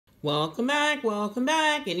Welcome back,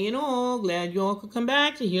 any and all. Glad you all could come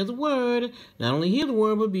back to hear the word. Not only hear the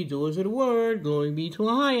word, but be doers of the word. Glory be to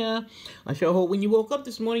a higher. I sure hope when you woke up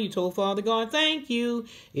this morning, you told Father God, thank you.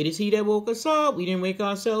 It is He that woke us up. We didn't wake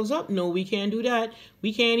ourselves up. No, we can't do that.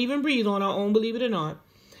 We can't even breathe on our own, believe it or not.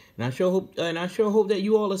 And I sure hope that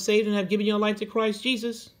you all are saved and have given your life to Christ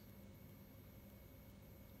Jesus.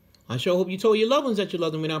 I sure hope you told your loved ones that you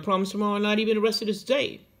love them. And I promise tomorrow, not even the rest of this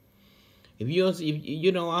day. If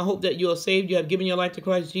I hope that you are saved, you have given your life to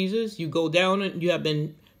Christ Jesus. You go down and you have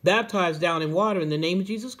been baptized down in water in the name of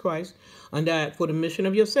Jesus Christ, and that for the remission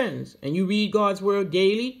of your sins. And you read God's word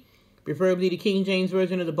daily, preferably the King James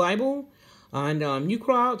Version of the Bible, and you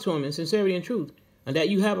cry out to Him in sincerity and truth, and that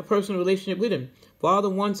you have a personal relationship with Him. Father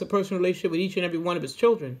wants a personal relationship with each and every one of His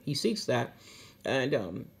children. He seeks that.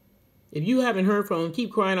 And if you haven't heard from Him,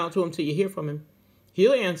 keep crying out to Him till you hear from Him.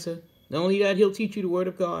 He'll answer. Not only that, He'll teach you the word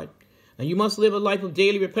of God. And you must live a life of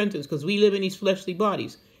daily repentance, because we live in these fleshly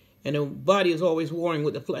bodies. And the body is always warring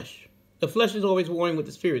with the flesh. The flesh is always warring with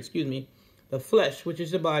the spirit, excuse me. The flesh, which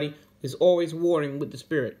is the body, is always warring with the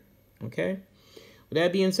spirit. Okay? With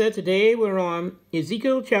that being said, today we're on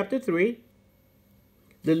Ezekiel chapter 3.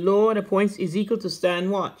 The Lord appoints Ezekiel to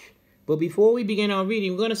stand watch. But before we begin our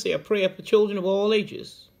reading, we're going to say a prayer for children of all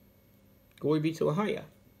ages. Glory be to a higher.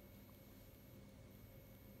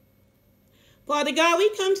 Father God,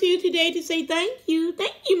 we come to you today to say thank you.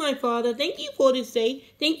 Thank you, my Father. Thank you for this day.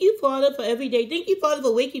 Thank you, Father, for every day. Thank you, Father,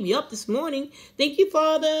 for waking me up this morning. Thank you,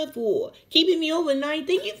 Father, for keeping me overnight.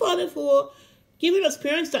 Thank you, Father, for giving us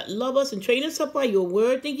parents that love us and train us up by your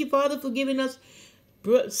word. Thank you, Father, for giving us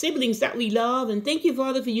siblings that we love. And thank you,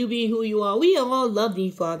 Father, for you being who you are. We all love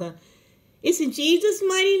you, Father. It's in Jesus'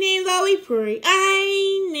 mighty name that we pray.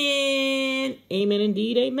 Amen. Amen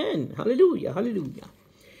indeed. Amen. Hallelujah. Hallelujah.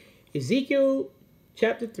 Ezekiel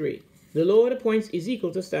chapter 3. The Lord appoints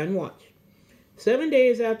Ezekiel to stand watch. 7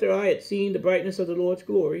 days after I had seen the brightness of the Lord's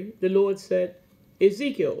glory, the Lord said,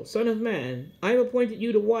 Ezekiel, son of man, I have appointed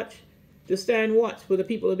you to stand watch for the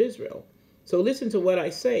people of Israel. So listen to what I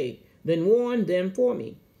say, then warn them for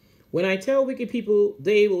me. When I tell wicked people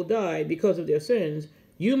they will die because of their sins,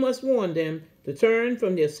 you must warn them to turn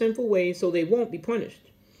from their sinful ways so they won't be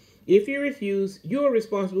punished. If you refuse, you are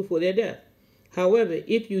responsible for their death. However,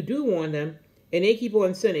 if you do warn them, and they keep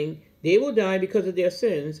on sinning, they will die because of their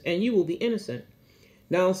sins, and you will be innocent.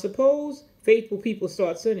 Now suppose faithful people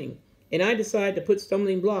start sinning, and I decide to put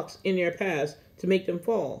stumbling blocks in their paths to make them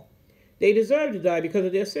fall. They deserve to die because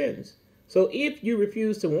of their sins. So if you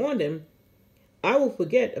refuse to warn them, I will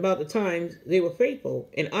forget about the times they were faithful,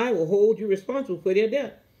 and I will hold you responsible for their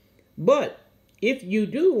death. But if you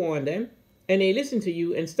do warn them, and they listen to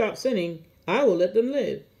you and stop sinning, I will let them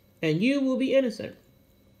live, and you will be innocent.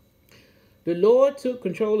 The Lord took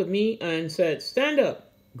control of me and said, stand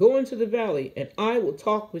up, go into the valley, and I will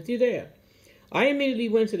talk with you there. I immediately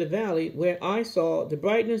went to the valley, where I saw the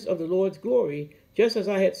brightness of the Lord's glory, just as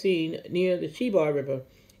I had seen near the Chpt.3 river,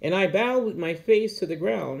 and I bowed with my face to the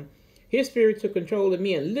ground. His spirit took control of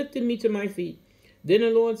me and lifted me to my feet. Then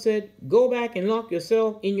the Lord said, go back and lock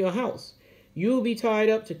yourself in your house. You will be tied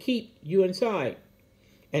up to keep you inside,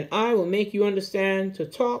 and I will make you understand to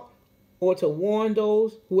talk or to warn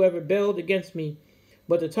those who have rebelled against me.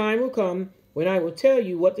 But the time will come when I will tell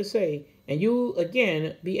you what to say, and you will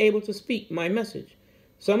again be able to speak my message.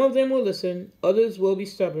 Some of them will listen, others will be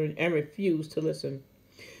stubborn and refuse to listen.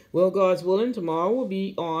 Well, God's willing, tomorrow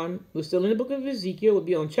we're still in the book of Ezekiel, we'll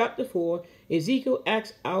be on chapter 4. Ezekiel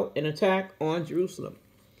acts out an attack on Jerusalem.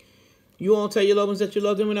 You all tell your loved ones that you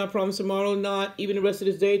love them, and I promise tomorrow, not even the rest of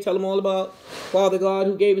this day, tell them all about Father God,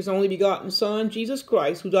 who gave His only begotten Son, Jesus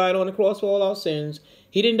Christ, who died on the cross for all our sins.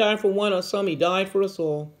 He didn't die for one or some, He died for us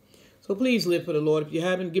all. So please live for the Lord. If you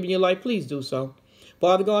haven't given your life, please do so.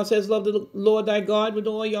 Father God says, love the Lord thy God with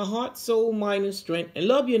all your heart, soul, mind, and strength, and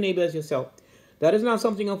love your neighbor as yourself. That is not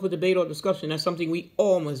something up for debate or discussion. That's something we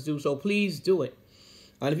all must do, so please do it.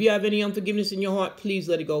 And if you have any unforgiveness in your heart, please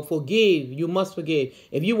let it go. Forgive. You must forgive.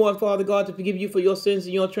 If you want Father God to forgive you for your sins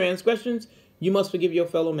and your transgressions, you must forgive your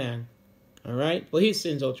fellow man. All right? For his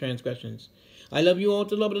sins or transgressions. I love you all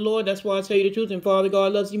to love of the Lord. That's why I tell you the truth. And Father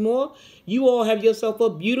God loves you more. You all have yourself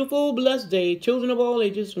a beautiful, blessed day. Children of all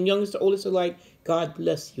ages, from youngest to oldest alike. God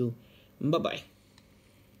bless you. Bye-bye.